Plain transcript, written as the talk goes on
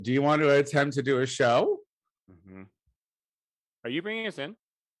Do you want to attempt to do a show? Mm-hmm. Are you bringing us in?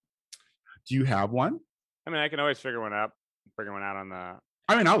 Do you have one? I mean, I can always figure one out on the...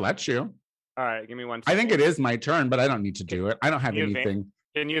 I mean, I'll let you. All right, give me 1 second. I think it is my turn, but I don't need to do it. I don't have anything.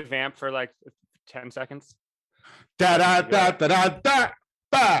 Can you vamp for like 10 seconds? Da da da da da da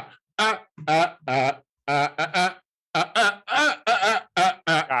ba Got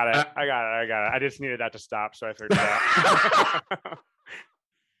it. I got it. I just needed that to stop, so I figured it out.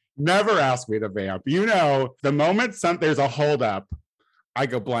 Never ask me to vamp. You know, the moment there's a hold up, I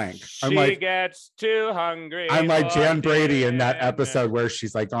go blank. She gets too hungry. I'm like Jan Brady in that episode where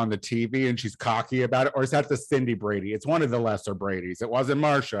she's like on the TV and she's cocky about it. Or is that the Cindy Brady? It's one of the lesser Bradys. It wasn't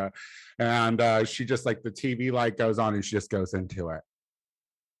Marsha. And she just like the TV light goes on and she just goes into it.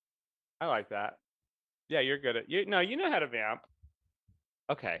 I like that. Yeah, you're good at you know how to vamp.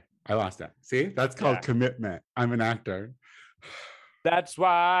 Okay. I lost it. See, that's called commitment. I'm an actor. That's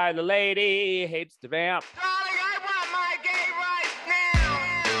why the lady hates to vamp.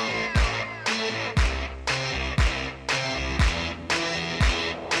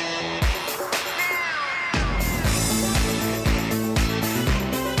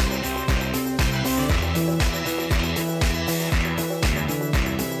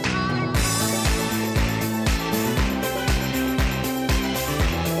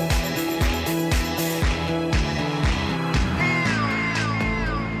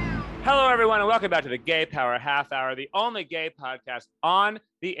 Hello, everyone, and welcome back to the Gay Power Half Hour, the only gay podcast on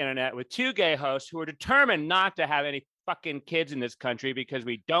the internet with two gay hosts who are determined not to have any fucking kids in this country because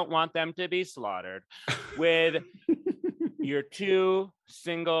we don't want them to be slaughtered. With your two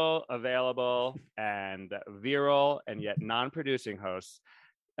single, available, and virile, and yet non-producing hosts,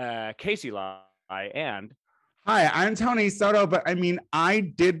 Casey Lai and... Hi, I'm Tony Soto, but I mean, I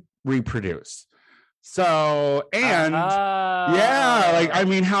did reproduce. So, and yeah, like, I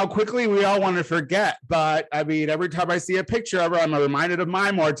mean, how quickly we all want to forget. But I mean, every time I see a picture of her, I'm reminded of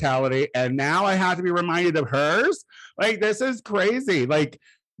my mortality. And now I have to be reminded of hers. Like, this is crazy. Like,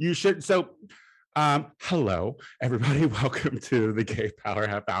 you should. So, hello, everybody. Welcome to the Gay Power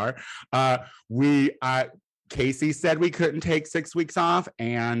Half Hour. Casey said we couldn't take 6 weeks off.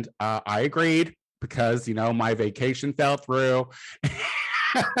 And I agreed because, you know, my vacation fell through.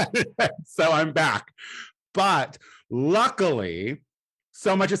 So I'm back, but luckily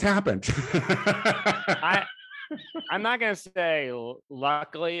so much has happened. I'm not going to say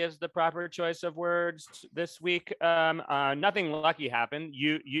luckily is the proper choice of words this week. Nothing lucky happened.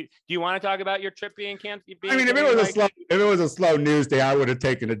 Do you want to talk about your trip being canceled? I mean, if it was a slow news day, I would have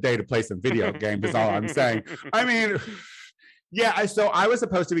taken a day to play some video games. Is all I'm saying. I mean. Yeah, so I was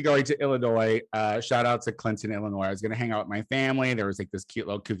supposed to be going to Illinois. Shout out to Clinton, Illinois. I was going to hang out with my family. There was like this cute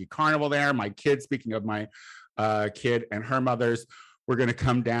little kooky carnival there. My kids, speaking of my kid and her mothers, were going to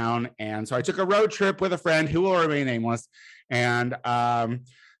come down. And so I took a road trip with a friend who will remain nameless. And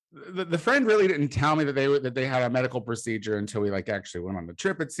the friend really didn't tell me that they had a medical procedure until we like actually went on the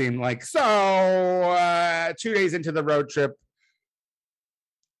trip, it seemed like. So 2 days into the road trip,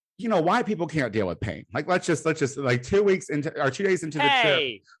 you know why people can't deal with pain. Like let's just like 2 weeks into or 2 days into the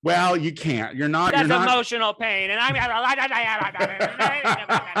trip. Well, you can't. That's emotional pain, and I'm.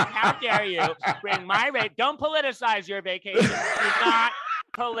 How dare you bring my rate? Don't politicize your vacation. Do not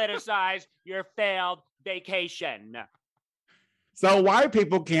politicize your failed vacation. So why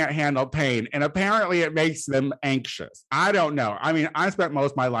people can't handle pain, and apparently it makes them anxious. I don't know. I mean, I spent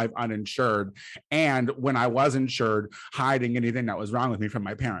most of my life uninsured, and when I was insured, hiding anything that was wrong with me from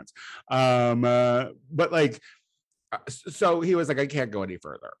my parents. But like, so he was like, I can't go any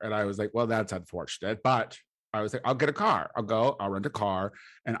further, and I was like, well, that's unfortunate, but I was like, I'll get a car. I'll rent a car,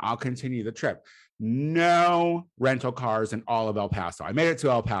 and I'll continue the trip. No rental cars in all of El Paso. I made it to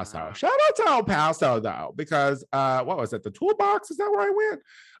El Paso. Shout out to El Paso, though, because what was it? The Toolbox? Is that where I went?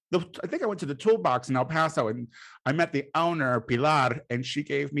 I think I went to the Toolbox in El Paso, and I met the owner, Pilar, and she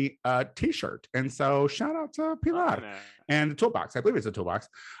gave me a T-shirt. And so shout out to Pilar and the Toolbox. I believe it's a Toolbox.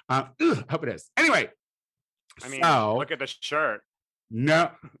 Hope it is. Anyway. I mean, look at the shirt. No.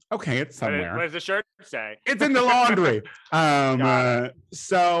 Okay, it's somewhere. What does the shirt say? It's in the laundry.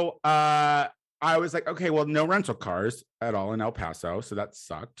 So I was like, okay, well, no rental cars at all in El Paso. So that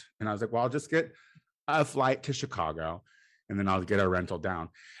sucked. And I was like, well, I'll just get a flight to Chicago and then I'll get a rental down.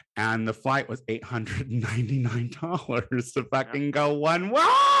 And the flight was $899 to fucking go one way.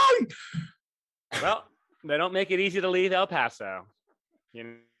 Well, they don't make it easy to leave El Paso. You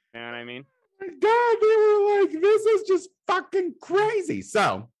know what I mean? Oh my God, they were like, this is just fucking crazy.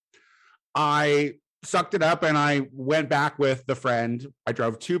 So I sucked it up and I went back with the friend. I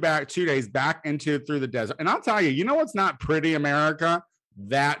drove 2 days back through the desert. And I'll tell you, you know what's not pretty, America?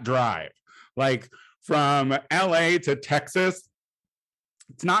 that drive. Like from LA to Texas,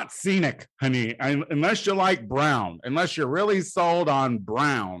 it's not scenic, honey, unless you like brown, unless you're really sold on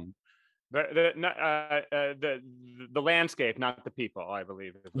brown. The landscape, not the people, I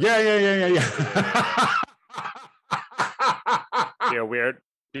believe. Yeah.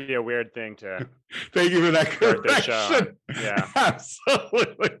 Be a weird thing to. Thank you for that correction. Yeah,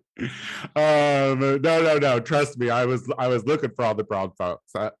 absolutely. No. Trust me, I was looking for all the brown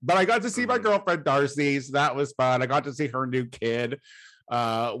folks, but I got to see my girlfriend Darcy, so that was fun. I got to see her new kid,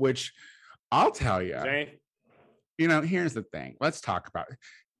 which I'll tell you. You know, here's the thing. Let's talk about it.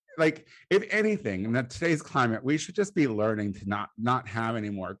 Like, if anything, in today's climate, we should just be learning to not have any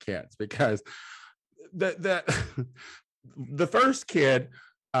more kids, because the first kid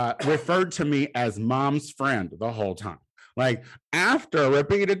referred to me as mom's friend the whole time. Like, after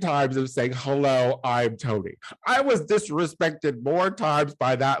repeated times of saying, hello, I'm Tony, I was disrespected more times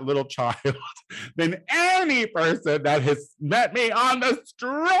by that little child than any person that has met me on the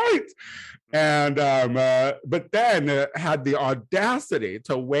street. And but then had the audacity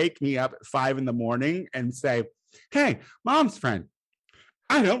to wake me up at 5 a.m. and say, hey, mom's friend,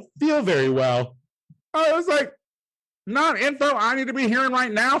 I don't feel very well. I was like, not info I need to be hearing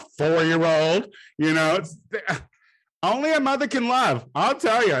right now, 4-year-old. You know, it's only a mother can love. I'll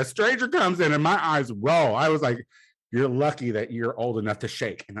tell you, a stranger comes in and my eyes roll. I was like, you're lucky that you're old enough to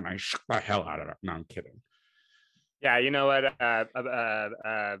shake. And then I shook the hell out of it. No, I'm kidding. Yeah, you know what?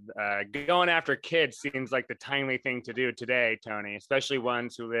 Going after kids seems like the timely thing to do today, Tony, especially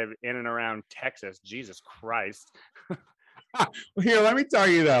ones who live in and around Texas. Jesus Christ. Here, let me tell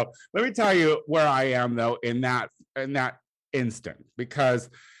you, though. Let me tell you where I am, though, in that instant. Because,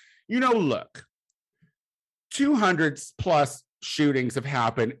 you know, look, 200 plus shootings have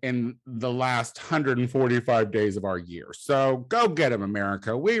happened in the last 145 days of our year. So go get them,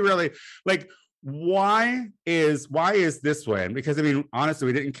 America. We really, like, why is this way? Because, I mean, honestly,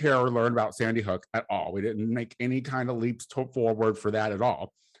 we didn't care or learn about Sandy Hook at all. We didn't make any kind of leaps forward for that at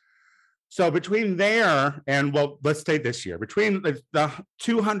all. So between there and, well, let's say this year, between the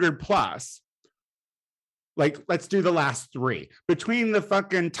 200 plus, like, let's do the last 3. Between the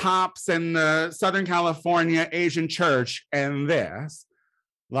fucking Tops and the Southern California Asian Church and this,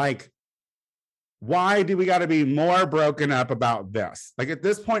 like, why do we got to be more broken up about this? Like, at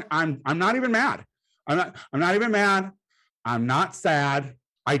this point, I'm not even mad. I'm not even mad. I'm not sad.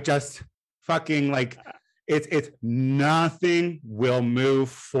 I just fucking, like, it's nothing will move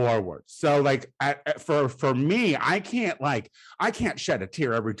forward. So, like, for me, I can't shed a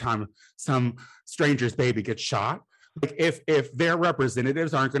tear every time some stranger's baby gets shot. Like, if their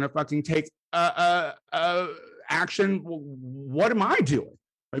representatives aren't going to fucking take action, what am I doing?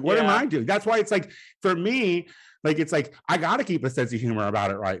 Like, what am I doing? That's why it's like, for me, like, it's like, I got to keep a sense of humor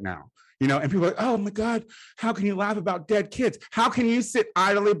about it right now. You know, and people are like, oh my God, how can you laugh about dead kids? How can you sit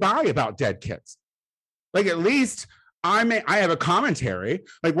idly by about dead kids? Like, at least I have a commentary,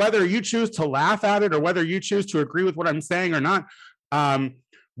 like, whether you choose to laugh at it or whether you choose to agree with what I'm saying or not.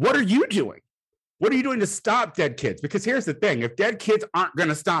 What are you doing? What are you doing to stop dead kids? Because here's the thing. If dead kids aren't going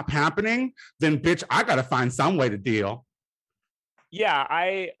to stop happening, then bitch, I got to find some way to deal. Yeah,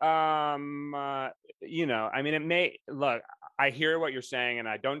 you know, I mean, look, I hear what you're saying and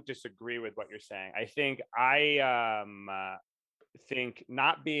I don't disagree with what you're saying. I think think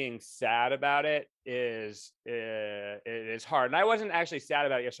not being sad about it is hard. And I wasn't actually sad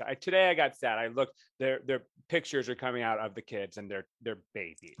about it yesterday. Today I got sad. I looked, their pictures are coming out of the kids and they're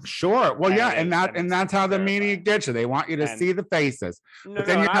babies. Sure. Well, yeah, and that's how the media gets you. They want you to see the faces. But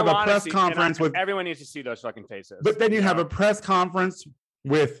then you have a press conference with everyone needs to see those fucking faces. But then you have a press conference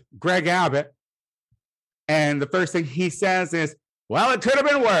with Greg Abbott, and the first thing he says is, well, it could have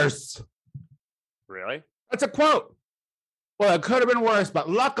been worse. Really? That's a quote. Well, it could have been worse, but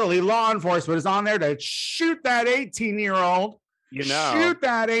luckily law enforcement is on there to shoot that 18-year-old. You know, shoot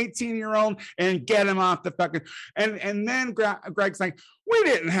that 18-year-old and get him off the fucking. And then Greg's like, we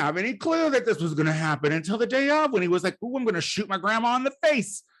didn't have any clue that this was going to happen until the day of, when he was like, "Ooh, I'm going to shoot my grandma in the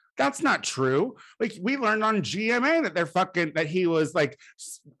face." That's not true. Like, we learned on GMA that he was like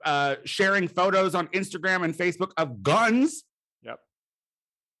sharing photos on Instagram and Facebook of guns. Yep.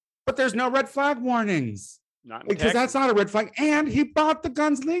 But there's no red flag warnings. Not because that's not a red flag. And he bought the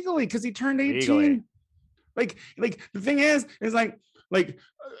guns legally because he turned 18. Legally. Like the thing is like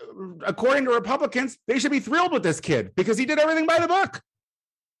according to Republicans, they should be thrilled with this kid because he did everything by the book.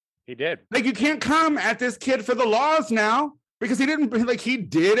 He did. Like, you can't come at this kid for the laws now because he didn't, like, he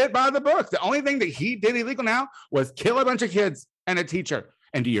did it by the book. The only thing that he did illegal now was kill a bunch of kids and a teacher.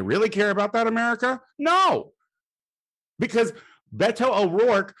 And do you really care about that, America? No. Because Beto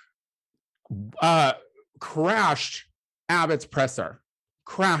O'Rourke crashed Abbott's presser,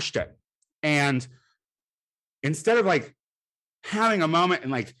 crashed it. And instead of like having a moment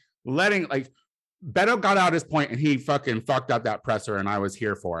and like letting like Beto got out his point and he fucking fucked up that presser and I was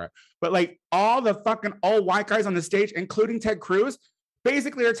here for it. But like all the fucking old white guys on the stage, including Ted Cruz,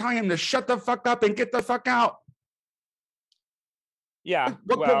 basically are telling him to shut the fuck up and get the fuck out. Yeah.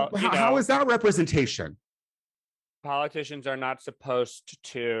 How is that representation? Politicians are not supposed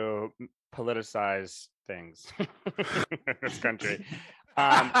to politicize things in this country.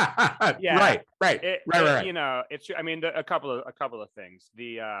 Yeah, right. You know, it's. I mean, a couple of things.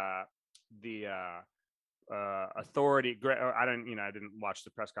 The authority. I didn't watch the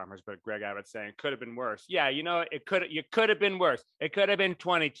press conference, but Greg Abbott saying it could have been worse. Yeah, you know, you could have been worse. It could have been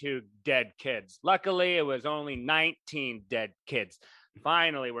 22 dead kids. Luckily, it was only 19 dead kids.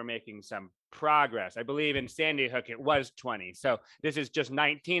 Finally, we're making some progress. I believe in Sandy Hook it was 20, so this is just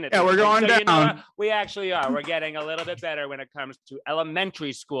 19. Yeah, we're going down. You know, we actually are. We're getting a little bit better when it comes to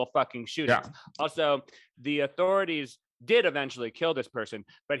elementary school fucking shootings. Yeah. Also, the authorities did eventually kill this person,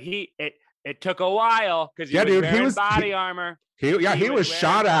 but it took a while because he was wearing body armor. He was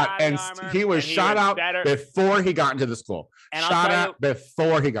shot at, and he was shot out before he got into the school.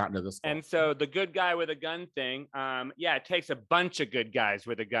 Before he got into the school. And so the good guy with a gun thing, it takes a bunch of good guys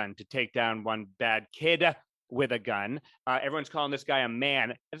with a gun to take down one bad kid with a gun. Everyone's calling this guy a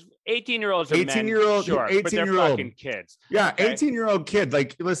man. 18-year-olds are 18-year-old, sure, 18-year-old. But they're fucking kids. Yeah, okay? 18-year-old kid.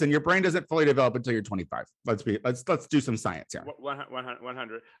 Like, listen, your brain doesn't fully develop until you're 25. Let's do some science here. 100.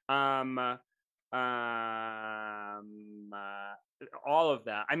 All of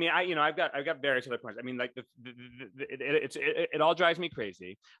that. I mean, I've got various other points. I mean, like it all drives me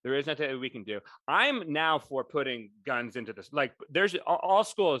crazy. There is nothing we can do. I'm now for putting guns into this. Like, there's all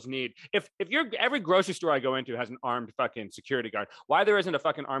schools need. If every grocery store I go into has an armed fucking security guard, why there isn't a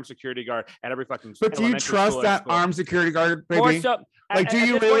fucking armed security guard at every fucking? But do you trust that armed security guard, baby? So, like, do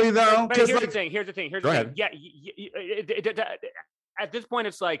you really though? But here's the thing. Here's the thing. Yeah. At this point,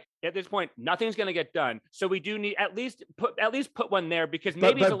 nothing's going to get done. So we do need at least put one there because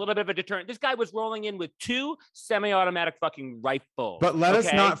maybe it's a little bit of a deterrent. This guy was rolling in with 2 semi-automatic fucking rifles. But let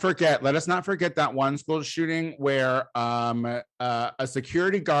us not forget that one school shooting where a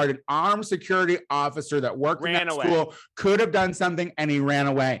security guard, an armed security officer that worked in that school could have done something and he ran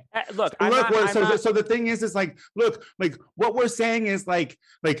away. So the thing is like, look, like what we're saying is like,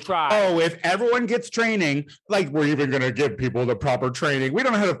 if everyone gets training, like we're even going to give people the proper training. We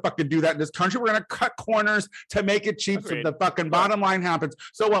don't know how to fucking do that in this country. We're going to cut corners to make it cheap. Agreed. So the fucking bottom line happens.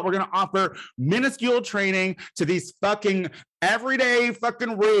 So what? We're going to offer minuscule training to these fucking everyday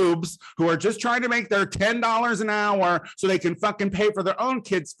fucking rubes who are just trying to make their $10 an hour so they can fucking pay for their own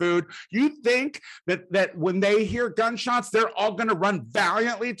kids' food. You think that when they hear gunshots, they're all going to run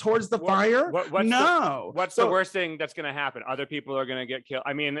valiantly towards the fire? What's the worst thing that's going to happen? Other people are going to get killed.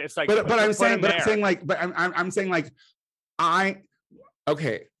 I mean, it's like,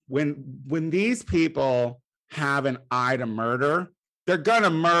 when these people have an eye to murder, they're going to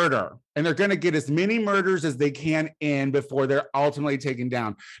murder and they're going to get as many murders as they can in before they're ultimately taken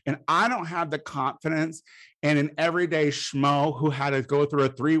down. And I don't have the confidence in an everyday schmo who had to go through a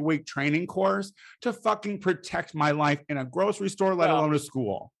 3-week training course to fucking protect my life in a grocery store, let alone a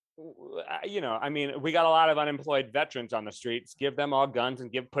school. I mean, we got a lot of unemployed veterans on the streets. Give them all guns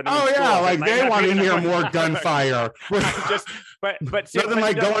and put them. Like they want to hear more gunfire. but nothing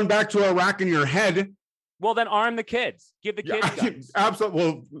like going back to Iraq in your head. Well, then arm the kids. Give the kids guns.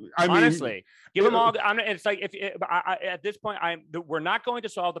 Absolutely. Well, honestly, give them all. It's like at this point, we're not going to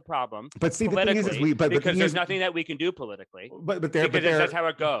solve the problem. But see, the thing is because there's nothing that we can do politically. But that's how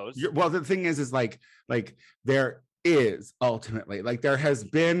it goes. Well, the thing is like there is ultimately like there has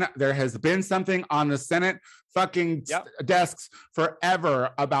been something on the Senate fucking desks forever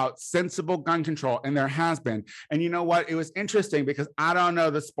about sensible gun control, and there has been. And you know what? It was interesting because I don't know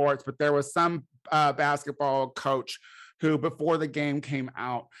the sports, but there was some basketball coach who before the game came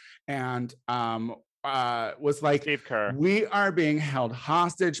out and was like, Steve Kerr, we are being held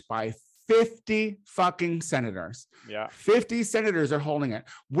hostage by 50 fucking senators. Yeah. 50 senators are holding it.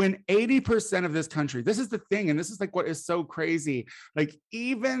 When 80% of this country, this is the thing, and this is like what is so crazy. Like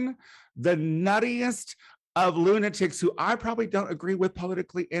even the nuttiest of lunatics who I probably don't agree with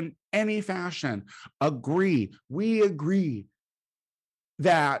politically in any fashion we agree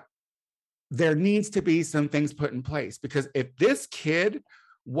that there needs to be some things put in place, because if this kid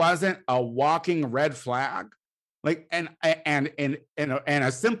wasn't a walking red flag, like and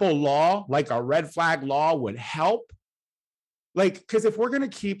a simple law like a red flag law would help, Like, because if we're going to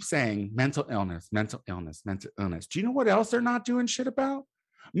keep saying mental illness, mental illness, mental illness, do you know what else they're not doing shit about?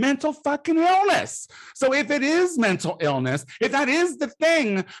 Mental fucking illness. So if it is mental illness, if that is the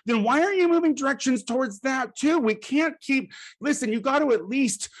thing, then why are you moving directions towards that too? We can't keep, listen, you got to at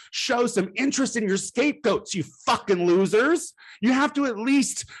least show some interest in your scapegoats, you fucking losers. You have to at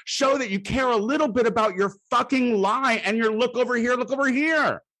least show that you care a little bit about your fucking lie and your look over here, look over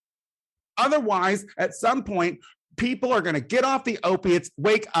here. Otherwise, at some point, people are going to get off the opiates,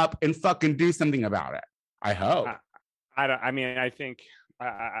 wake up, and fucking do something about it. I hope. I don't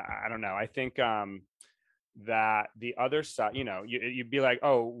know. I think that the other side, you'd be like,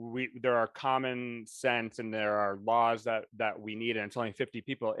 oh, there are common sense and there are laws that we need, and it's only 50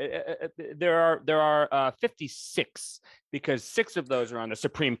 people. There are 56 because 6 of those are on the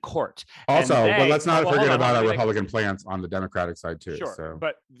Supreme Court. Also, but let's not forget about our Republican plants on the Democratic side too. Sure,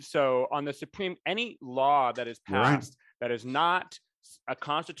 but so on the Supreme, any law that is passed that is not a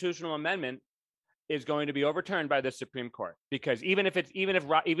constitutional amendment is going to be overturned by the Supreme Court, because even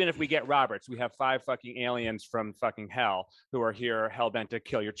if we get Roberts, we have 5 fucking aliens from fucking hell who are here hell bent to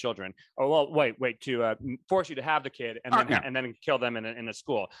kill your children. Oh well, wait to force you to have the kid and then kill them in a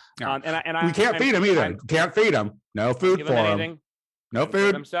school. Yeah. We can't feed them either. Can't feed them. No food for them. No food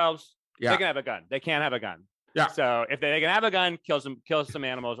for themselves. Yeah. They can have a gun. They can't have a gun. Yeah. So if they can have a gun, kill some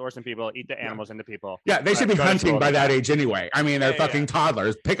animals or some people, eat the animals and the people. Yeah, they should be hunting by that age anyway. I mean, they're fucking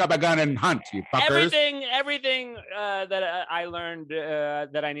toddlers. Pick up a gun and hunt, you fuckers. Everything that I learned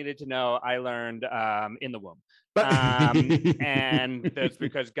that I needed to know, I learned in the womb. And that's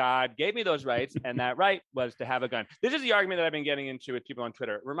because God gave me those rights, and that right was to have a gun. This is the argument that I've been getting into with people on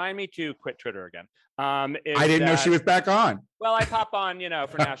Twitter. Remind me to quit Twitter again. I didn't know she was back on. Well, I pop on,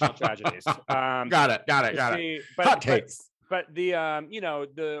 for national tragedies. Got it. Hot takes. But the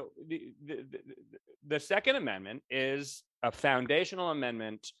Second Amendment is a foundational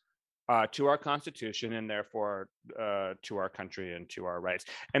amendment to our Constitution, and therefore to our country and to our rights.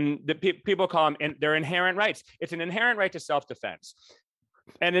 And the people call them their inherent rights. It's an inherent right to self-defense.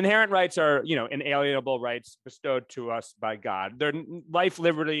 And inherent rights are, inalienable rights bestowed to us by God. They're life,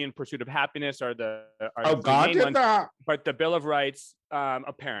 liberty, and pursuit of happiness are the God main did ones. that. But the Bill of Rights,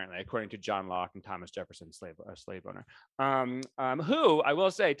 apparently, according to John Locke and Thomas Jefferson, slave owner, who I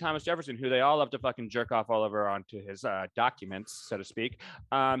will say, Thomas Jefferson, who they all love to fucking jerk off all over onto his documents, so to speak.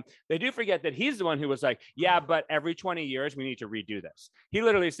 They do forget that he's the one who was like, yeah, but every 20 years we need to redo this. He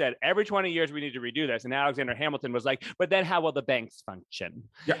literally said, every 20 years we need to redo this. And Alexander Hamilton was like, but then how will the banks function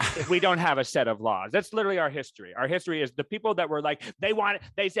if we don't have a set of laws? That's literally our history. Our history is the people that were like, they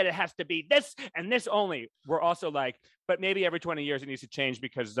said it has to be this and this only. We're also like, but maybe every 20 years it needs to change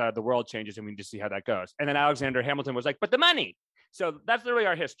because the world changes and we need to see how that goes. And then Alexander Hamilton was like, but the money. So that's literally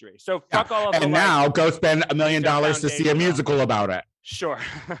our history. So fuck all of and now go spend $1 million to see a musical about it. Sure.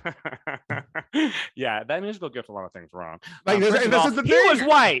 Yeah, that musical gets a lot of things wrong. Like this is the thing. He was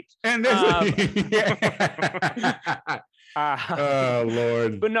white. And this oh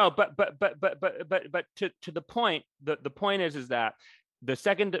Lord. But no, but to the point, the point is that the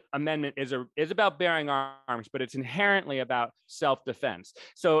Second Amendment is about bearing arms, but it's inherently about self-defense.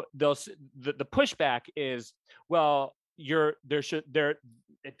 So the pushback is, well,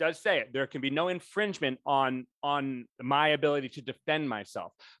 it does say it. There can be no infringement on my ability to defend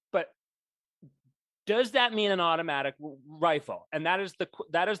myself. But does that mean an automatic rifle? And that is the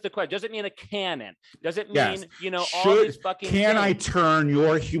question. Does it mean a cannon? Does it mean all these fucking can things? I turn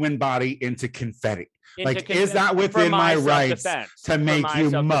your human body into confetti? Is that within my rights to make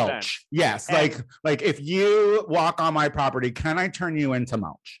you mulch? Yes. And, like if you walk on my property, can I turn you into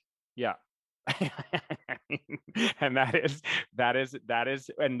mulch? Yeah. And that is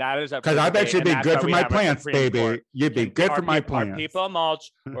because I bet you'd be good for my plants, baby. You'd be good for my plants. Are people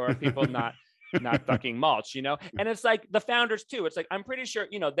mulch or are people not fucking mulch, And it's like the founders too. It's like, I'm pretty sure,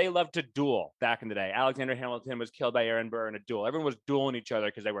 they loved to duel back in the day. Alexander Hamilton was killed by Aaron Burr in a duel. Everyone was dueling each other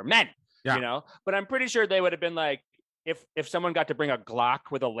because they were men, but I'm pretty sure they would have been like, if someone got to bring a Glock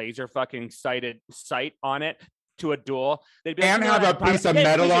with a laser fucking sight on it to a duel, they'd be and have a piece of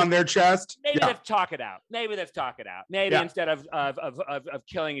metal on their chest. Maybe let's talk it out. Maybe instead of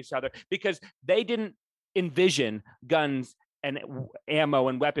killing each other, because they didn't envision guns and ammo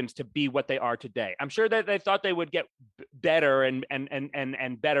and weapons to be what they are today. I'm sure that they thought they would get better and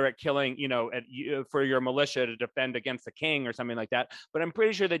better at killing, for your militia to defend against the king or something like that. But I'm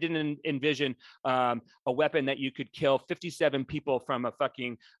pretty sure they didn't envision a weapon that you could kill 57 people from a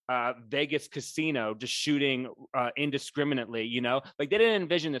fucking Vegas casino just shooting indiscriminately. Like they didn't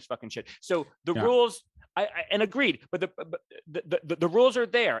envision this fucking shit. So the rules, and agreed, but the rules are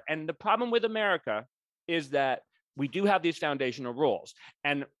there. And the problem with America is that we do have these foundational rules,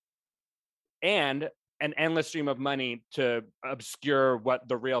 and an endless stream of money to obscure what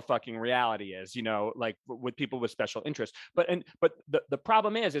the real fucking reality is, you know, like with people with special interests. But the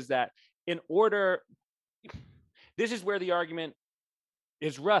problem is that this is where the argument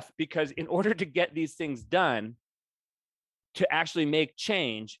is rough, because in order to get these things done, to actually make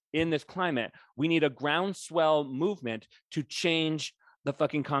change in this climate, we need a groundswell movement to change the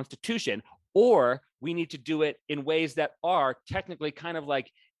fucking Constitution, or we need to do it in ways that are technically kind of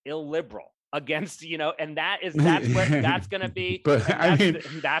like illiberal against, you know, and that's where that's going to be. But I mean,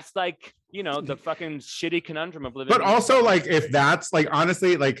 that's like, you know, the fucking shitty conundrum of living. But also, like, if that's like,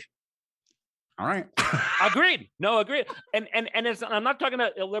 honestly, like, all right. Agreed. No, agreed. And it's, I'm not talking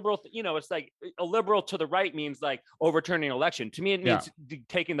about illiberal, you know, it's like illiberal to the right means like overturning election. To me, it means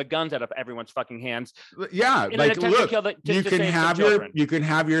taking the guns out of everyone's fucking hands. Yeah. Like, look, you can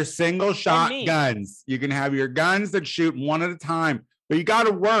have your single shot guns. You can have your guns that shoot one at a time, but you got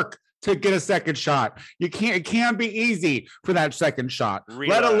to work to get a second shot. It can't be easy for that second shot,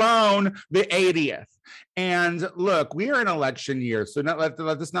 let alone the 80th. And look, we are in election year, so let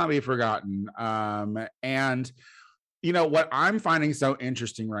this not be forgotten. And you know what I'm finding so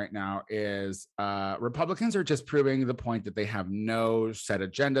interesting right now is Republicans are just proving the point that they have no set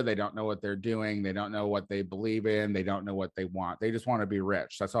agenda. They don't know what they're doing. They don't know what they believe in. They don't know what they want. They just want to be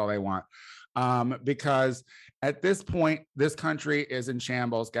rich. That's all they want. Because at this point, this country is in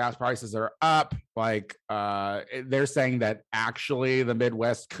shambles. Gas prices are up. Like they're saying that actually the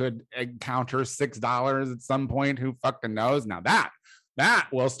Midwest could encounter $6 at some point. Who fucking knows? Now that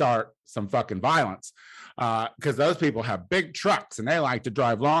will start some fucking violence, because those people have big trucks and they like to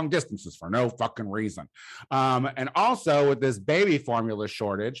drive long distances for no fucking reason. And also with this baby formula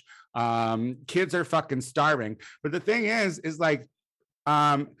shortage, kids are fucking starving. But the thing is like,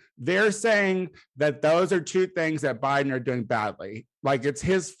 they're saying that those are two things that Biden are doing badly. Like, it's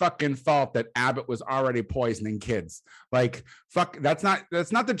his fucking fault that Abbott was already poisoning kids. Like, fuck, that's not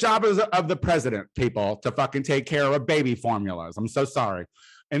the job of the president, people, to fucking take care of baby formulas. I'm so sorry.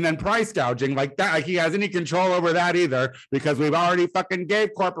 And then price gouging, like that, like he has any control over that either, because we've already fucking gave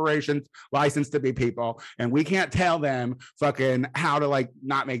corporations license to be people, and we can't tell them fucking how to like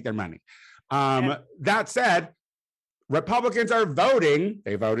not make their money. That said, Republicans are voting.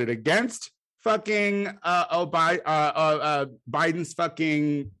 They voted against fucking Biden's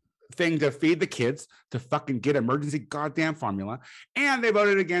fucking thing to feed the kids, to fucking get emergency goddamn formula, and they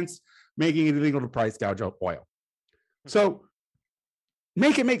voted against making it illegal to price gouge oil. So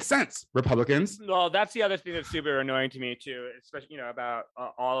make it make sense, Republicans. Well, that's the other thing that's super annoying to me too, especially, you know, about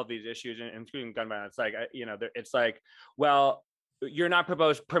all of these issues, including gun violence. Like, you know, it's like, well, you're not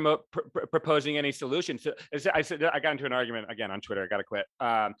proposing any solutions. So I got into an argument again on Twitter. I got to quit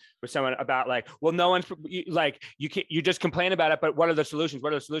with someone about like, well, no one's like, you just complain about it, but what are the solutions?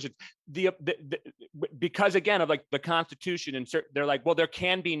 What are the solutions? Because again of like the Constitution, and they're like, well, there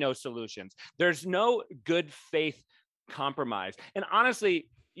can be no solutions. There's no good faith compromise. And honestly,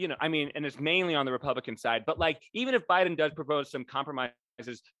 you know, I mean, and it's mainly on the Republican side, but like, even if Biden does propose some compromise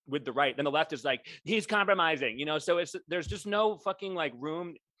with the right, then the left is like, he's compromising, you know. So there's just no fucking like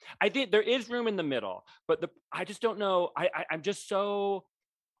room. I think there is room in the middle, but I just don't know. I'm just so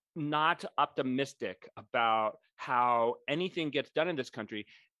not optimistic about how anything gets done in this country.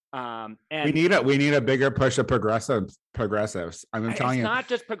 And we need a bigger push of progressives. I'm telling you, it's not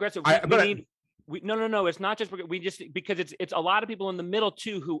just progressive. No, it's not just because it's a lot of people in the middle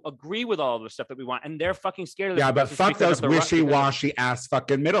too who agree with all of the stuff that we want, and they're fucking scared of this. Yeah, but fuck those wishy-washy ass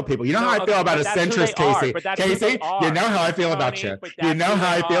fucking middle people. You know how I feel about a centrist, Casey. Casey, you know how I feel about you. You know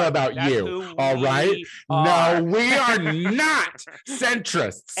how I feel about you. All right? No, we are not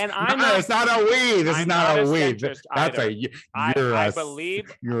centrists. And it's not a we. This is not a we. That's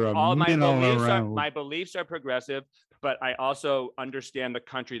you're a all my beliefs are progressive, but I also understand the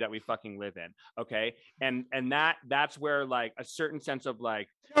country that we fucking live in. Okay. And that's where like a certain sense of like,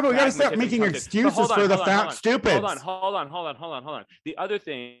 yeah, but we gotta stop making excuses for the fat stupids. Hold on. The other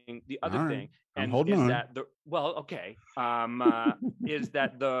thing, and is that is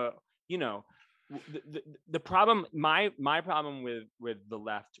that you know, the problem, my problem with the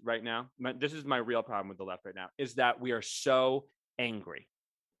left right now, this is my real problem with the left right now, is that we are so angry.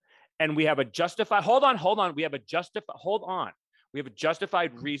 And we have a justified, we have a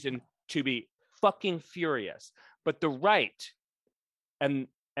justified reason to be fucking furious. But the right and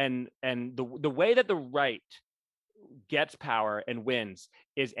the way that the right gets power and wins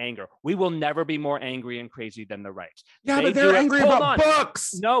is anger. We will never be more angry and crazy than the right. Yeah, but they're angry about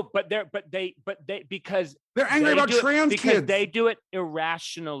books. No, because they're angry about trans kids. Because they do it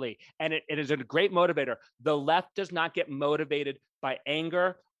irrationally, and it is a great motivator. The left does not get motivated by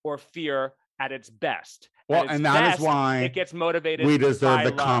anger or fear at its best. Well, and that is why it gets motivated. We deserve the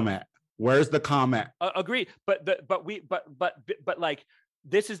love. comment. Where's the comment? Agree, but like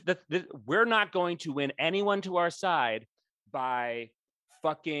we're not going to win anyone to our side by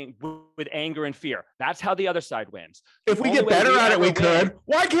fucking with anger and fear. That's how the other side wins. If we get better at it, we could.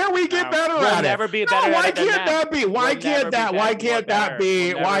 Why can't we get better at it? We'll never be better at it. Why can't that be? Why can't that? Why can't that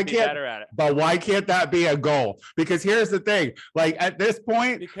be? Why can't? But why can't that be a goal? Because here's the thing: like at this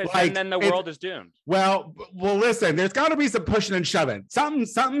point, because like, then the world is doomed. Well, listen. There's got to be some pushing and shoving.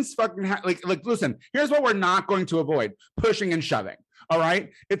 Something's fucking like. Listen. Here's what we're not going to avoid: pushing and shoving. All right.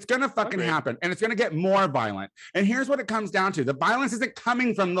 It's going to fucking happen, and it's going to get more violent. And here's what it comes down to. The violence isn't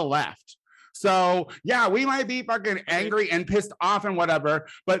coming from the left. So yeah, we might be fucking angry and pissed off and whatever,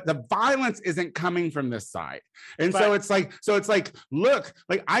 but the violence isn't coming from this side. And so it's like, look,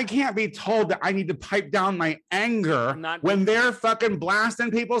 like I can't be told that I need to pipe down my anger when they're fucking blasting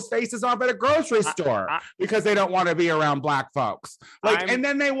people's faces off at a grocery store because they don't want to be around black folks. Like, and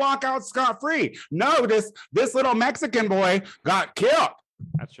then they walk out scot-free. No, this little Mexican boy got killed.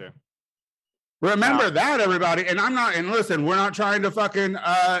 That's true. Remember that, everybody. And listen, we're not trying to fucking,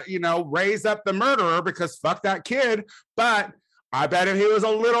 raise up the murderer because fuck that kid. But I bet if he was a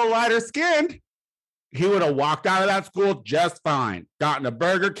little lighter skinned, he would have walked out of that school just fine, gotten a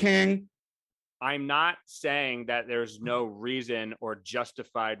Burger King. I'm not saying that there's no reason or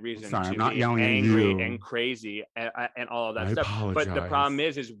justified reason to be angry and crazy and all of that stuff. Apologize. But the problem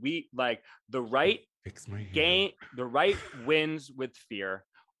is we like the right wins with fear.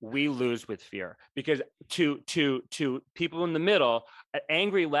 We lose with fear because to people in the middle, the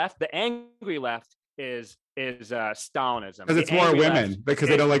angry left is Stalinism. Because it's more women because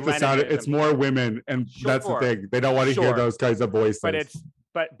they don't like the sound. It's more women, and that's the thing. They don't want to hear those kinds of voices. But it's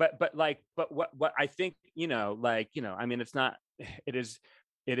what I think I mean it's not. It is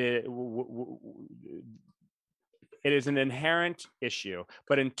an inherent issue.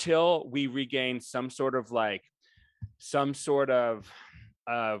 But until we regain some sort of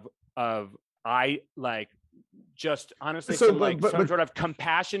just honestly some sort of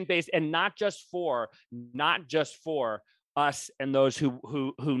compassion based, and not just for us and those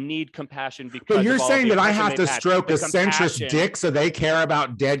who need compassion. Because but you're saying that I have to stroke a centrist dick so they care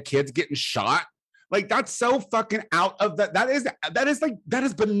about dead kids getting shot? Like that's so fucking out of that is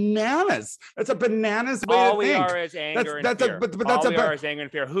bananas. That's a bananas way all to think. All we are is anger and fear. All we are is anger and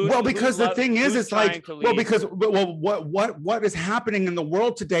fear. Because the thing is, it's like, what is happening in the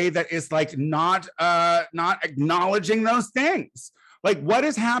world today that is like not acknowledging those things? Like what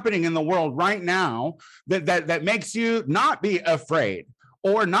is happening in the world right now that makes you not be afraid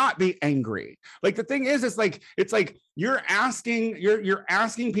or not be angry? Like the thing is, it's like you're asking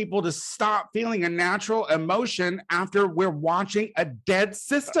people to stop feeling a natural emotion after we're watching a dead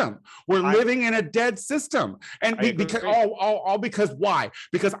system. We're living in a dead system, and because all because why?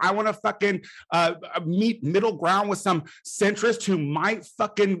 Because I want to fucking meet middle ground with some centrist who might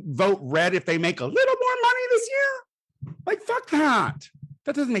fucking vote red if they make a little more money this year. Like fuck that.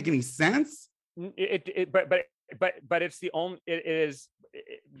 That doesn't make any sense. But it's the only. It is.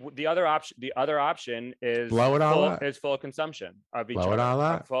 The other option is blow it all up. Is full consumption of each blow other. It all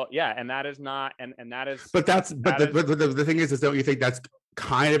up. And that is not, and that is. But the thing is don't you think that's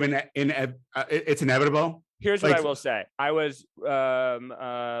kind of it's inevitable? Here's what I will say. I was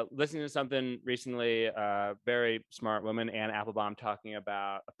listening to something recently, very smart woman, Anne Applebaum, talking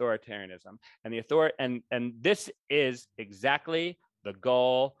about authoritarianism and and this is exactly the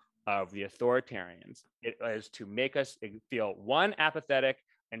goal of the authoritarians. It is to make us feel one, apathetic,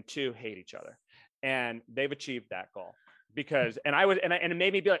 and two, hate each other. And they've achieved that goal because, and it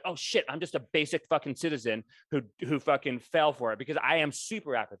made me be like, oh shit, I'm just a basic fucking citizen who fucking fell for it because I am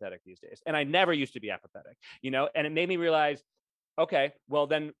super apathetic these days. And I never used to be apathetic, and it made me realize, okay, well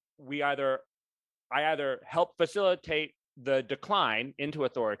then I either help facilitate the decline into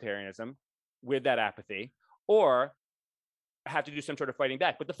authoritarianism with that apathy, or have to do some sort of fighting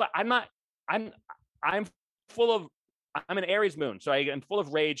back. But I'm an Aries moon, so I am full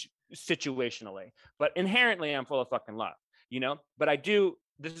of rage situationally, but inherently I'm full of fucking love, but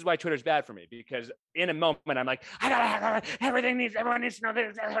this is why Twitter's bad for me, because in a moment I'm like, everyone needs to know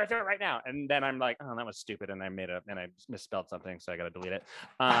this right now. And then I'm like, oh, that was stupid. And I misspelled something. So I got to delete it.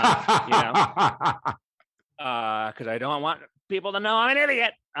 because I don't want people to know I'm an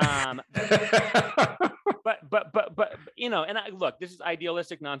idiot. But you know, and look, this is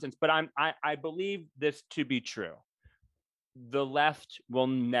idealistic nonsense, but I believe this to be true. The left will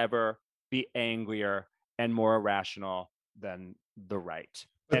never be angrier and more irrational than the right.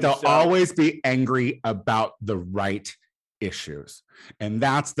 But they'll always be angry about the right issues, and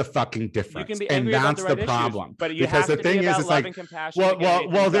that's the fucking difference. You can be angry about the right problem issues, but you have to be about love and compassion.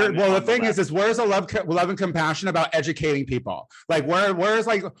 The thing is where's the love and compassion about educating people? Like where's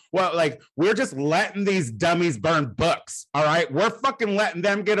like, well, like we're just letting these dummies burn books. All right, we're fucking letting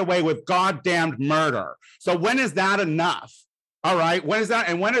them get away with goddamned murder. So when is that enough? All right, when is that?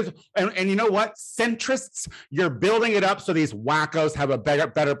 And when is and you know what? Centrists, you're building it up so these wackos have a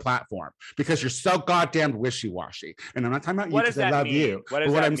better platform because you're so goddamn wishy-washy. And I'm not talking about you because I love you. What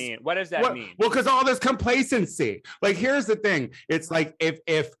does that mean? What does that mean? Well, because all this complacency. Like, here's the thing. It's like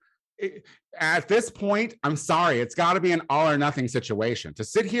if at this point, I'm sorry, it's got to be an all or nothing situation. To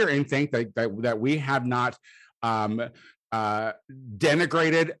sit here and think that we have not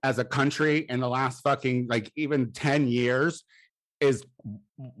denigrated as a country in the last fucking like even 10 years is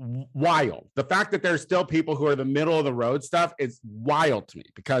wild. The fact that there's still people who are the middle of the road stuff is wild to me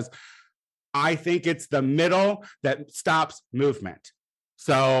because I think it's the middle that stops movement.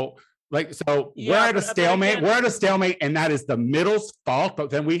 So we're at a stalemate. We're at a stalemate, and that is the middle's fault. But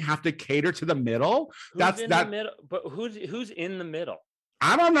then we have to cater to the middle. The middle? But who's in the middle?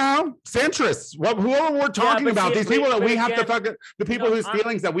 I don't know. Centrists. Whoever we're talking about, these people that we have to fucking, the people whose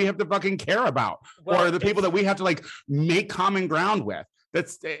feelings that we have to fucking care about, or the people that we have to like make common ground with.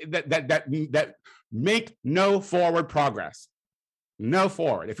 That make no forward progress. No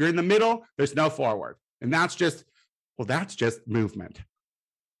forward. If you're in the middle, there's no forward. And that's just movement.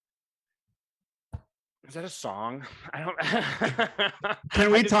 Is that a song? I don't.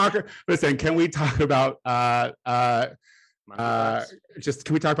 Can we talk about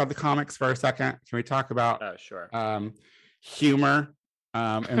can we talk about the comics for a second? Can we talk about sure. Humor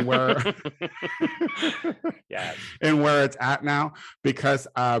and where yes, and where it's at now? Because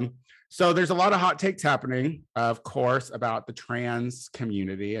so there's a lot of hot takes happening, of course, about the trans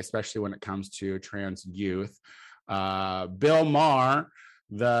community, especially when it comes to trans youth. Bill Maher,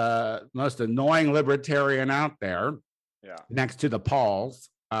 the most annoying libertarian out there, next to the Pauls,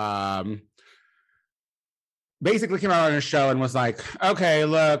 basically came out on a show and was like, okay,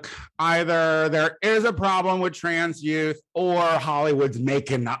 look, either there is a problem with trans youth or Hollywood's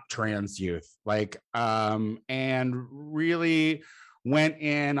making up trans youth. Like, and really went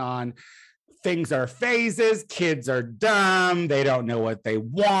in on things are phases, kids are dumb, they don't know what they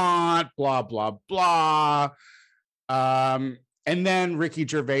want, blah, blah, blah. And then Ricky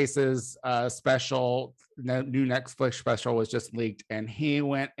Gervais's special, new Netflix special was just leaked, and he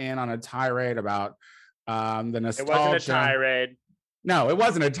went in on a tirade about the nostalgia. It wasn't a tirade. No, it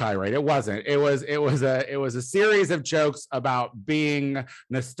wasn't a tirade. It wasn't. It was a series of jokes about being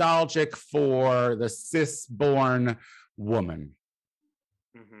nostalgic for the cis-born woman.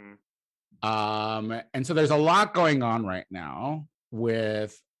 Mm-hmm. And so there's a lot going on right now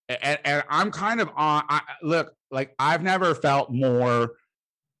with, and I'm kind of on. Look, like I've never felt more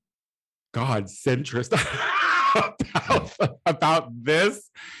God-centrist about this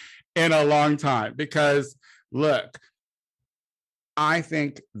in a long time, because look, I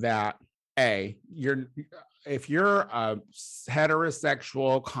think that if you're a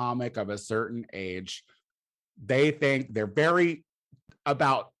heterosexual comic of a certain age, they think they're very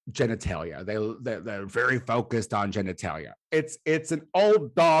about genitalia. They're very focused on genitalia. It's an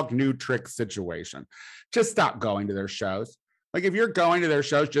old dog, new trick situation. Just stop going to their shows. Like if you're going to their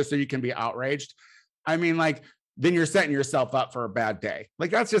shows just so you can be outraged, I mean, like, then you're setting yourself up for a bad day.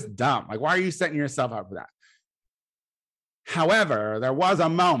 Like, that's just dumb. Like, why are you setting yourself up for that? However, there was a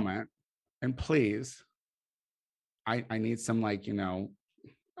moment, and please, I need some, like,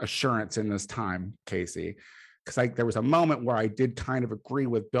 assurance in this time, Casey, because there was a moment where I did kind of agree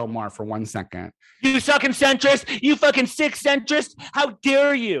with Bill Maher for 1 second. You sucking centrist! You fucking sick centrist! How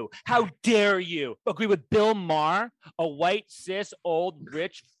dare you? How dare you agree with Bill Maher, a white cis old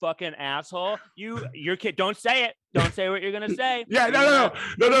rich fucking asshole? Your kid. Don't say it. Don't say what you're gonna say. Yeah, no.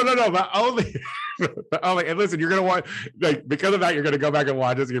 But only, and listen, you're gonna want, like, because of that, you're gonna go back and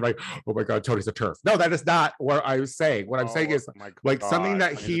watch this. And you're like, oh my God, Tony's a turf. No, that is not what I was saying. What I'm saying is, like, something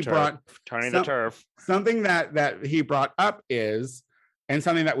that he brought, turning the turf. Something that he brought up is, and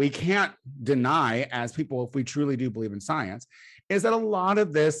something that we can't deny as people, if we truly do believe in science, is that a lot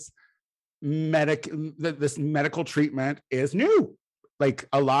of this medical treatment is new. Like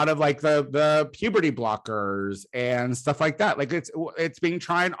a lot of like the puberty blockers and stuff like that. Like it's being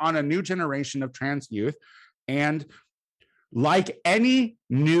tried on a new generation of trans youth And like any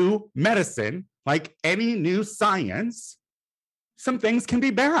new medicine, like any new science, some things can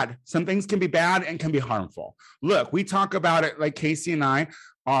be bad. Some things can be bad and can be harmful. Look, we talk about it like Casey and I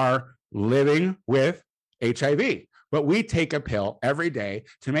are living with HIV, but we take a pill every day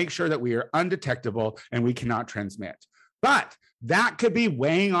to make sure that we are undetectable and we cannot transmit. But that could be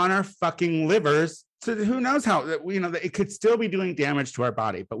weighing on our fucking livers. So who knows how, it could still be doing damage to our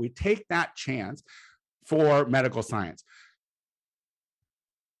body, but we take that chance for medical science.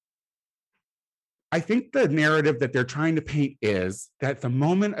 I think the narrative that they're trying to paint is that the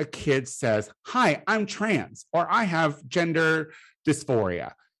moment a kid says, hi, I'm trans, or I have gender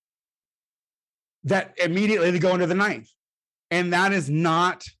dysphoria, that immediately they go into the knife. And that is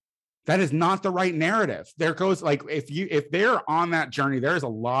not the right narrative. There goes, like, if they're on that journey, there's a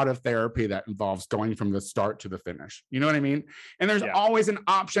lot of therapy that involves going from the start to the finish. You know what I mean? And there's always an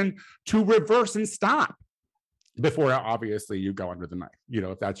option to reverse and stop before obviously you go under the knife,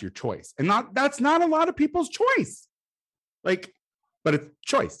 if that's your choice. And that's not a lot of people's choice. But it's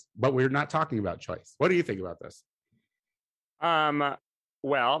choice. But we're not talking about choice. What do you think about this?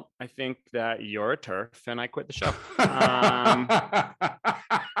 Well, I think that you're a TERF and I quit the show.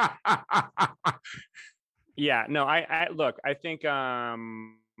 Yeah, no, I look, I think a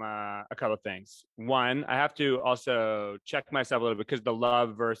couple of things. One, I have to also check myself a little bit because the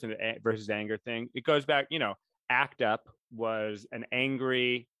love versus anger thing, it goes back, ACT UP was an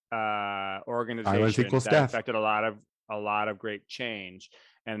angry organization that affected a lot of great change.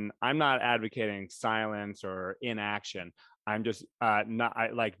 And I'm not advocating silence or inaction. I'm just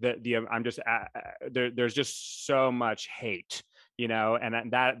there's just so much hate,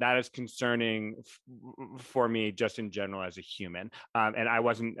 and that is concerning for me just in general as a human. And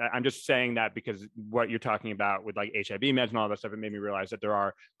I'm just saying that because what you're talking about with like HIV meds and all that stuff, it made me realize that there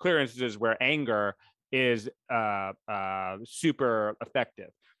are clear instances where anger is super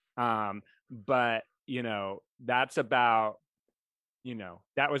effective. But that's about,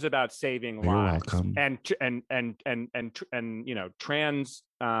 that was about saving lives. Welcome. And trans,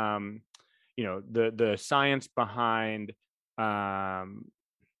 the science behind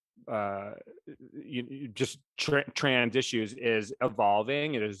trans issues is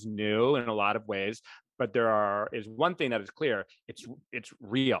evolving. It is new in a lot of ways, but is one thing that is clear. It's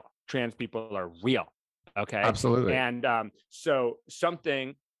real. Trans people are real. Okay. Absolutely. And so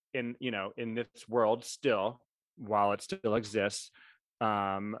something in this world still, while it still exists,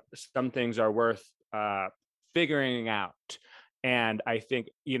 some things are worth figuring out. And I think,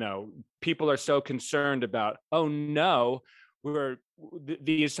 people are so concerned about, oh no,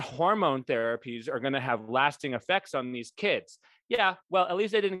 these hormone therapies are going to have lasting effects on these kids. Yeah, well, at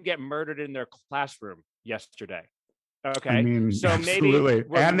least they didn't get murdered in their classroom yesterday. Okay. I mean, so absolutely.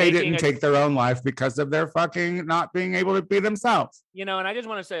 And they didn't take their own life because of their fucking not being able to be themselves. And I just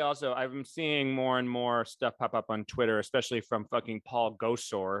want to say also, I'm seeing more and more stuff pop up on Twitter, especially from fucking Paul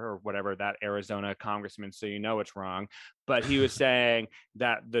Gosar or whatever, that Arizona congressman. So it's wrong. But he was saying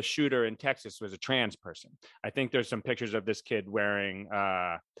that the shooter in Texas was a trans person. I think there's some pictures of this kid wearing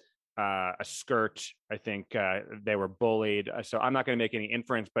a skirt. I think they were bullied. So I'm not going to make any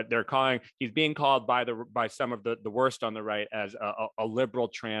inference, but he's being called by some of the worst on the right as a liberal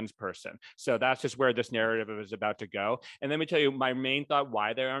trans person. So that's just where this narrative is about to go. And let me tell you my main thought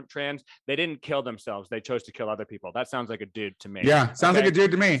why they aren't trans. They didn't kill themselves. They chose to kill other people. That sounds like a dude to me. Yeah, sounds like a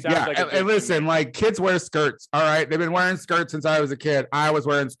dude to me. And listen, like, kids wear skirts. All right, they've been wearing skirts since I was a kid. I was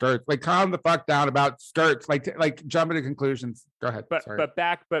wearing skirts. Like, calm the fuck down about skirts. Like jump into conclusions. Go ahead. But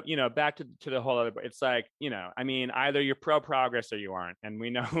back to the whole other. It's like, I mean, either you're pro progress or you aren't, and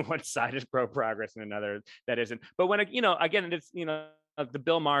we know one side is pro progress and another that isn't. But when again, it's the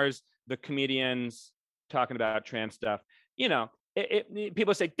Bill Maher's, the comedians talking about trans stuff.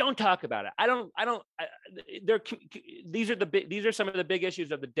 People say don't talk about it. I don't. These are some of the big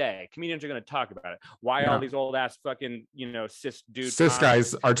issues of the day. Comedians are going to talk about it. Why all these old ass fucking cis dudes, cis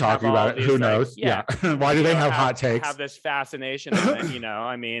guys are talking about it? Who knows? Yeah. Why do they have hot takes? Have this fascination on it?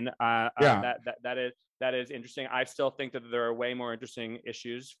 I mean, that is interesting. I still think that there are way more interesting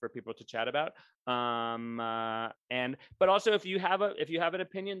issues for people to chat about. But also if you have an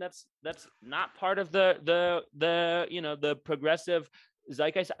opinion that's not part of the progressive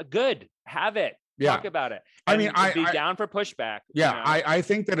zeitgeist, good, have it. Talk about it. I mean, I'd be down for pushback. I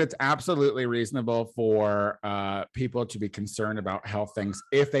think that it's absolutely reasonable for people to be concerned about health things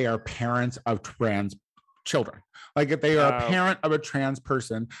if they are parents of trans children. Like, if they are a parent of a trans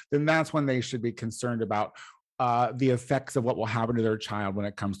person, then that's when they should be concerned about the effects of what will happen to their child when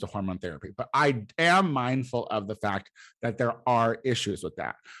it comes to hormone therapy. But I am mindful of the fact that there are issues with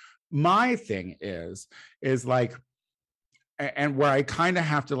that. my thing is like, and where I kind of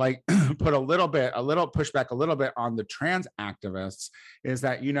have to like put a little pushback a little bit on the trans activists is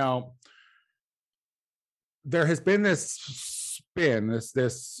that, you know, there has been this spin,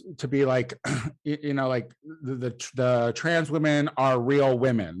 this to be like, you know, like the trans women are real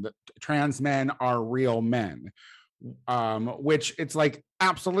women, the trans men are real men, which it's like,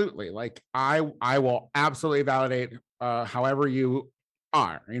 absolutely, like I will absolutely validate however you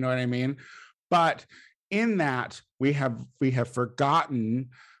are, you know what I mean? But in that, we have forgotten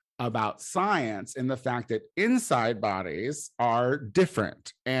about science and the fact that inside bodies are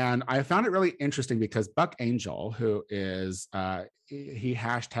different. And I found it really interesting because Buck Angel, who is he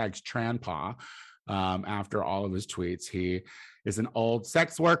hashtags Tranpa after all of his tweets. He is an old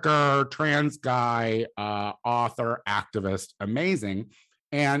sex worker, trans guy, author, activist, amazing.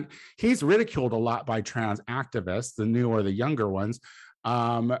 And he's ridiculed a lot by trans activists, the new or the younger ones,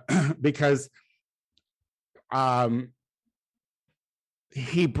 because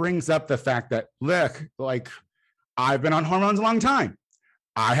he brings up the fact that, look, like, I've been on hormones a long time.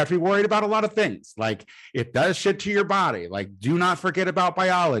 I have to be worried about a lot of things. Like, it does shit to your body. Like, do not forget about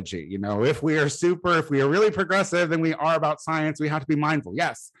biology. You know, if we are really progressive, then we are about science. We have to be mindful.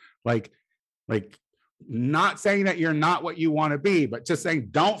 Yes. Like not saying that you're not what you want to be, but just saying,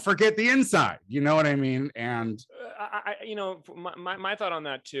 don't forget the inside. You know what I mean? And you know, my thought on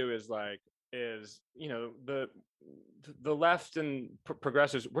that too is like, you know, the left and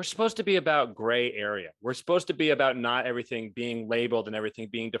progressives, we're supposed to be about gray area. We're supposed to be about not everything being labeled and everything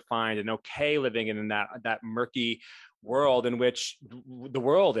being defined, and okay living in that murky world in which the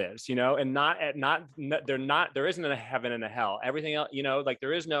world is, you know, and there isn't a heaven and a hell. Everything else, you know, like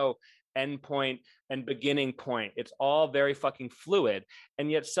there is no end point and beginning point. It's all very fucking fluid. And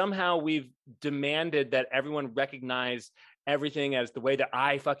yet somehow we've demanded that everyone recognize everything as the way that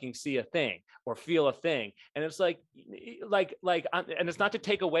I fucking see a thing or feel a thing. And it's like, and it's not to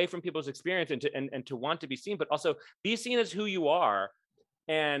take away from people's experience and to want to be seen, but also be seen as who you are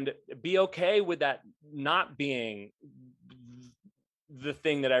and be okay with that not being the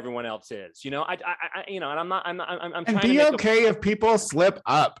thing that everyone else is, you know. I you know, and I'm and trying be to make okay if people slip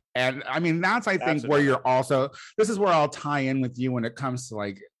up. And I mean, that's I think where you're also, this is where I'll tie in with you when it comes to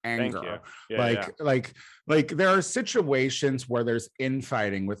like anger. Like there are situations where there's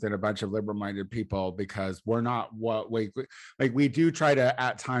infighting within a bunch of liberal-minded people because we're not what we do try to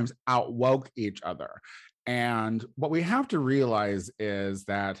at times outwoke each other. And what we have to realize is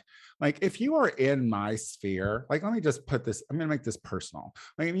that, like, if you are in my sphere, like, let me just put this, I'm going to make this personal.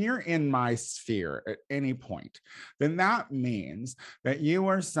 Like, if you're in my sphere at any point, then that means that you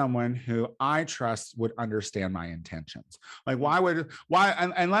are someone who I trust would understand my intentions. Like,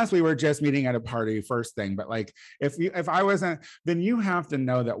 unless we were just meeting at a party first thing, but like, if I wasn't, then you have to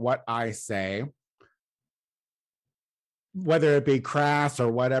know that what I say, whether it be crass or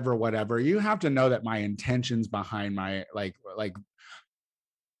whatever, you have to know that my intentions behind my like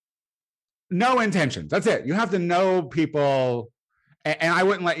no intentions. That's it. You have to know people, and I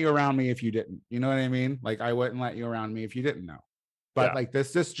wouldn't let you around me if you didn't. You know what I mean? Like, I wouldn't let you around me if you didn't know. But like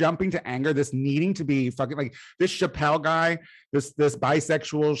this jumping to anger, this needing to be fucking, like this Chappelle guy, this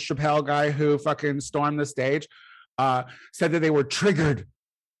bisexual Chappelle guy who fucking stormed the stage, said that they were triggered.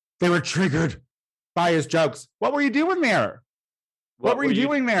 They were triggered by his jokes. What were you doing there? What were you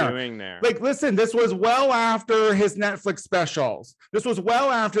doing there? Like, listen, this was well after his Netflix specials. This was well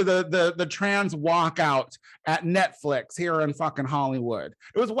after the trans walkout at Netflix here in fucking Hollywood.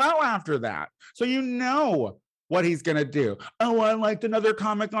 It was well after that. So you know what he's going to do. Oh, I liked another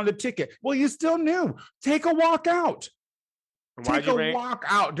comic on the ticket. Well, you still knew. Take a walk out. Take a walk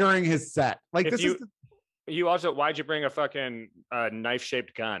out during his set. Like, this is... You also, why'd you bring a fucking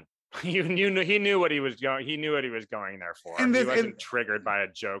knife-shaped gun? He knew what he was going. He knew what he was going there for. And he wasn't triggered by a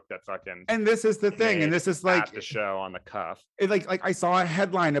joke that fucking. And this is the thing. And this is like at the show on the cuff. Like I saw a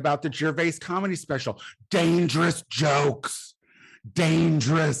headline about the Gervais comedy special. Dangerous jokes.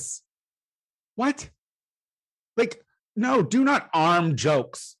 Dangerous. What? Like, no, do not arm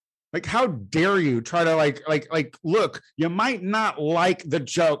jokes. Like, how dare you try to like look, you might not like the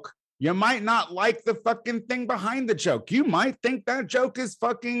joke. You might not like the fucking thing behind the joke. You might think that joke is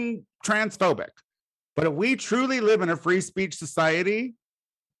fucking transphobic. But if we truly live in a free speech society,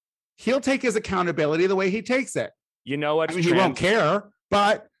 he'll take his accountability the way he takes it. You know what? He won't care,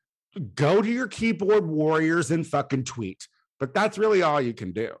 but go to your keyboard warriors and fucking tweet. But that's really all you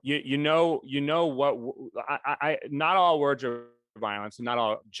can do. You know what? I not all words are violence, and not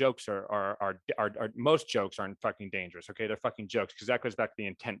all jokes are most jokes aren't fucking dangerous. Okay, they're fucking jokes, because that goes back to the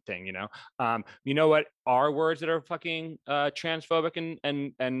intent thing. You know what are words that are fucking transphobic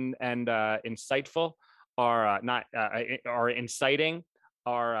and insightful are not are inciting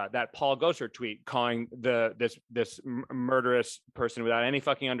are that Paul Gosar tweet calling this murderous person without any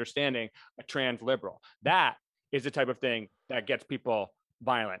fucking understanding a trans liberal. That is the type of thing that gets people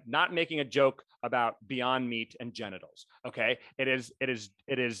violent. Not making a joke about Beyond Meat and genitals. Okay, it is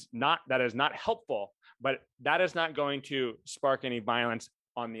not, that is not helpful, but that is not going to spark any violence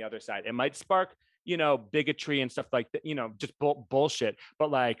on the other side. It might spark, bigotry and stuff like that, just bullshit.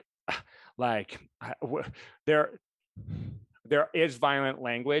 But there is violent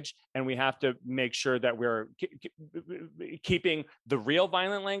language, and we have to make sure that we're keeping the real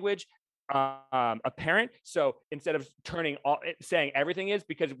violent language apparent. So instead of saying everything is,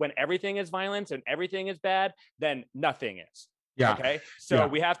 because when everything is violence and everything is bad, then nothing is. Yeah. Okay. So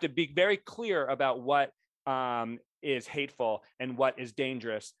we have to be very clear about what is hateful and what is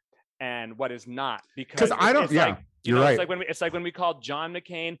dangerous and what is not. Because I don't. Yeah, you're right. It's like when we called John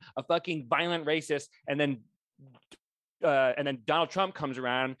McCain a fucking violent racist, and then Donald Trump comes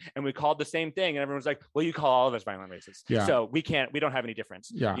around and we called the same thing, and everyone's like, well, you call all of us violent racists. Yeah. So we don't have any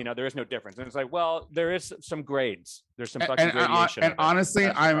difference. Yeah. There is no difference. And it's like, well, there is some grades. There's some fucking gradation. And honestly,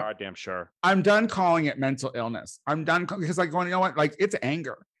 I'm goddamn sure. I'm done calling it mental illness. I'm done, because you know what? Like, it's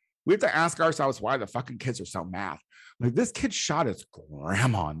anger. We have to ask ourselves why the fucking kids are so mad. Like, this kid shot his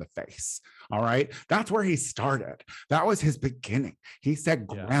grandma in the face. All right. That's where he started. That was his beginning. He said,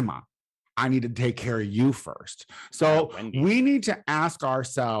 grandma, I need to take care of you first. So we need to ask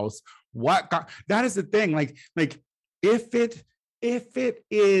ourselves that is the thing. Like if it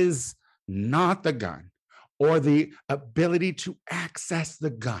is not the gun or the ability to access the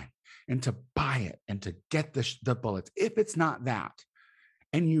gun and to buy it and to get the bullets, if it's not that,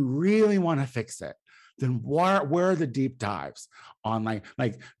 and you really want to fix it, then where are the deep dives on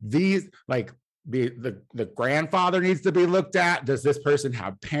these, the grandfather needs to be looked at. Does this person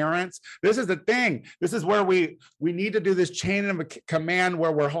have parents? This is the thing. This is where we need to do this chain of command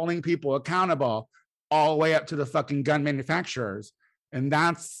where we're holding people accountable all the way up to the fucking gun manufacturers. And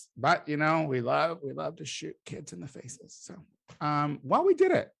but we love to shoot kids in the faces. So, we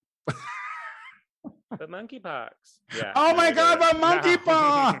did it. The monkeypox. Yeah. Oh my God, the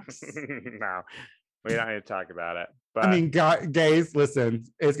monkeypox. No, we don't need to talk about it. But I mean, gays, listen,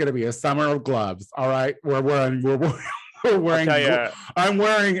 it's going to be a summer of gloves. All right. I'm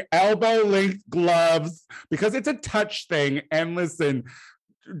wearing elbow length gloves because it's a touch thing. And listen,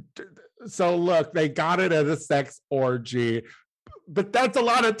 so look, they got it at a sex orgy, but that's a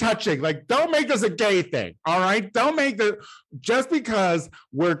lot of touching. Like, don't make this a gay thing. All right. Don't make just because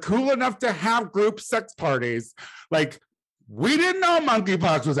we're cool enough to have group sex parties. Like, we didn't know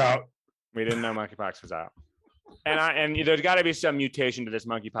monkeypox was out. We didn't know monkeypox was out. And there's got to be some mutation to this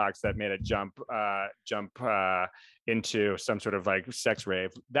monkeypox that made it jump into some sort of like sex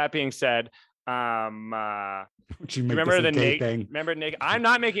rave. That being said, remember the Nate thing? Remember Nate? I'm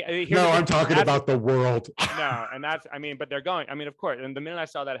not making. No, I'm talking about the world. No, and but they're going. I mean, of course. And the minute I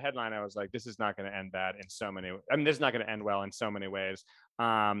saw that headline, I was like, this is not going to end bad in so many. This is not going to end well in so many ways.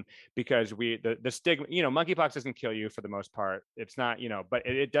 Because the stigma, monkeypox doesn't kill you for the most part. It's not, but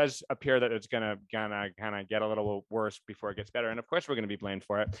it does appear that it's gonna kind of get a little worse before it gets better. And of course, we're going to be blamed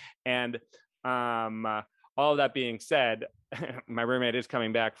for it. And all of that being said, my roommate is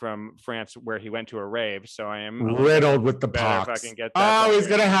coming back from France where he went to a rave. So I am riddled with the pox. He's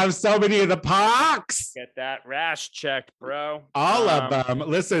going to have so many of the pox. Get that rash checked, bro. All of them.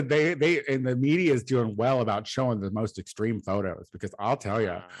 Listen, they and the media is doing well about showing the most extreme photos, because I'll tell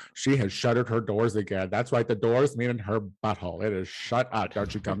you, she has shuttered her doors again. That's right. The doors meaning her butthole. It is shut up.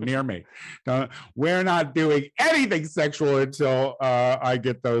 Don't you come near me. We're not doing anything sexual until I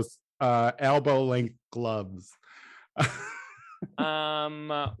get those elbow length gloves.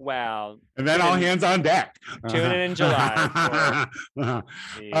 Well, and then all hands on deck. Tune in July for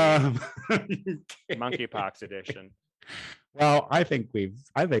monkeypox edition. Well, I think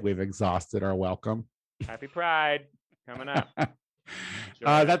we've exhausted our welcome. Happy Pride coming up.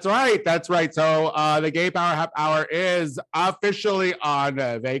 That's right. So the Gay Power Half Hour is officially on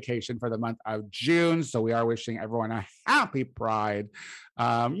vacation for the month of June. So we are wishing everyone a happy Pride.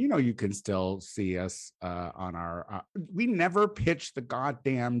 You can still see us on our. We never pitch the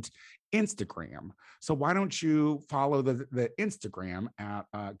goddamned Instagram. So why don't you follow the Instagram at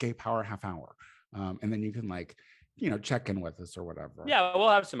Gay Power Half Hour, and then you can check in with us or whatever. Yeah, we'll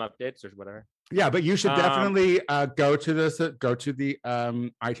have some updates or whatever. Yeah, but you should definitely go to the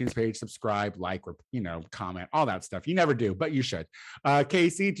iTunes page, subscribe, like, or comment, all that stuff. You never do, but you should.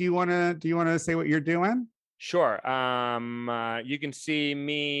 Casey, do you wanna say what you're doing? Sure. You can see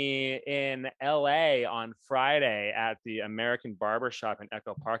me in LA on Friday at the American Barbershop in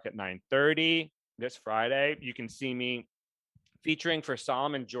Echo Park at 9:30 this Friday. You can see me featuring for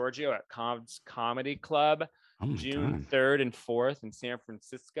Solomon Giorgio at Cobb's Comedy Club, June 3rd and 4th in San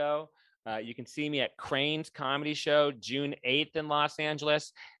Francisco. You can see me at Crane's Comedy Show, June 8th in Los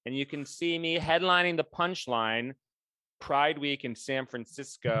Angeles. And you can see me headlining the Punchline Pride Week in San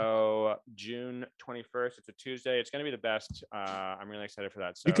Francisco, June 21st. It's a Tuesday. It's going to be the best. I'm really excited for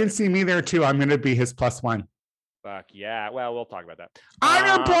that. So you can see me there too. I'm going to be his +1. Fuck yeah. Well, we'll talk about that. I'm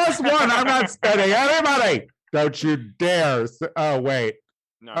your +1. I'm not spending anybody. Don't you dare. Oh, wait.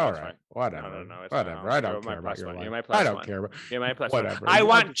 No, all right. Fine. Whatever. No, whatever. I don't care about your life. You're my +1. I don't care about. You're my +1. Whatever. I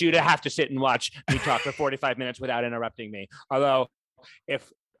want you to have to sit and watch me talk for 45 minutes without interrupting me. Although,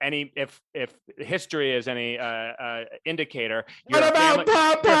 if history is any indicator, you're a family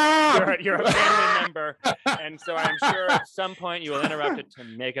member, and so I'm sure at some point you will interrupt it to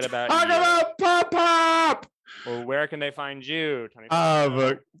make it about you. About Pop. Well, where can they find you?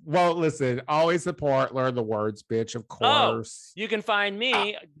 Well, listen, always support Learn the Words, bitch, of course. You can find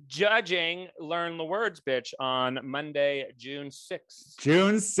me judging Learn the Words, bitch, on Monday, June 6th.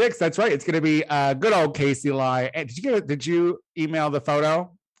 June 6th, that's right. It's going to be good old Casey Lai. Did you email the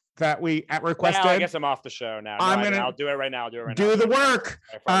photo that we requested? Well, I guess I'm off the show now. I'll do it right now. Do the work.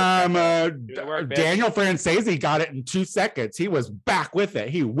 Daniel Francesi got it in 2 seconds. He was back with it.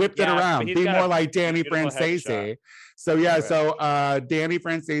 He whipped it around. Be more like Danny Francesi. So Danny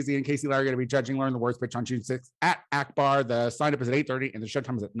Francesi and Casey Lai are going to be judging Learn the Words, bitch on June 6th at Akbar. The sign up is at 8:30 and the show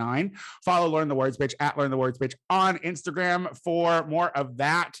time is at 9. Follow Learn the Words, bitch at Learn the Words, bitch on Instagram for more of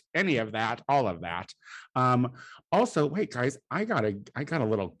that, any of that, all of that. Also, wait, guys, I got a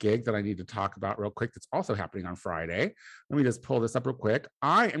little gig that I need to talk about real quick. That's also happening on Friday. Let me just pull this up real quick.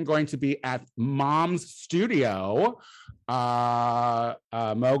 I am going to be at Mom's Studio,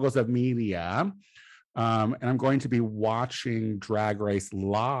 Moguls of Media. And I'm going to be watching Drag Race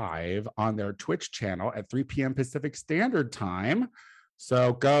live on their Twitch channel at 3 p.m. Pacific Standard Time.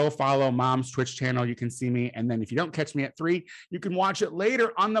 So go follow Mom's Twitch channel. You can see me. And then if you don't catch me at 3, you can watch it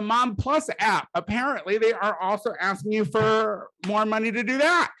later on the Mom Plus app. Apparently, they are also asking you for more money to do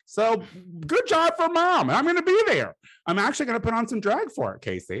that. So good job for Mom. I'm going to be there. I'm actually going to put on some drag for it,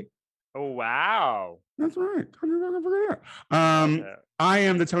 Casey. Oh, wow. That's right. I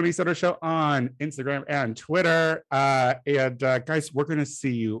am the Tony Soto Show on Instagram and Twitter. Guys, we're going to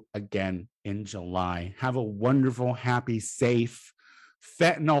see you again in July. Have a wonderful, happy, safe,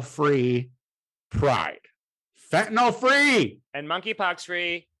 fentanyl-free Pride. Fentanyl-free. And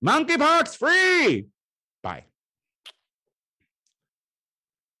monkeypox-free. Monkeypox-free. Bye.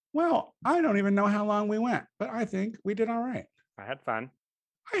 Well, I don't even know how long we went, but I think we did all right. I had fun.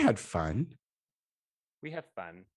 I had fun. We had fun.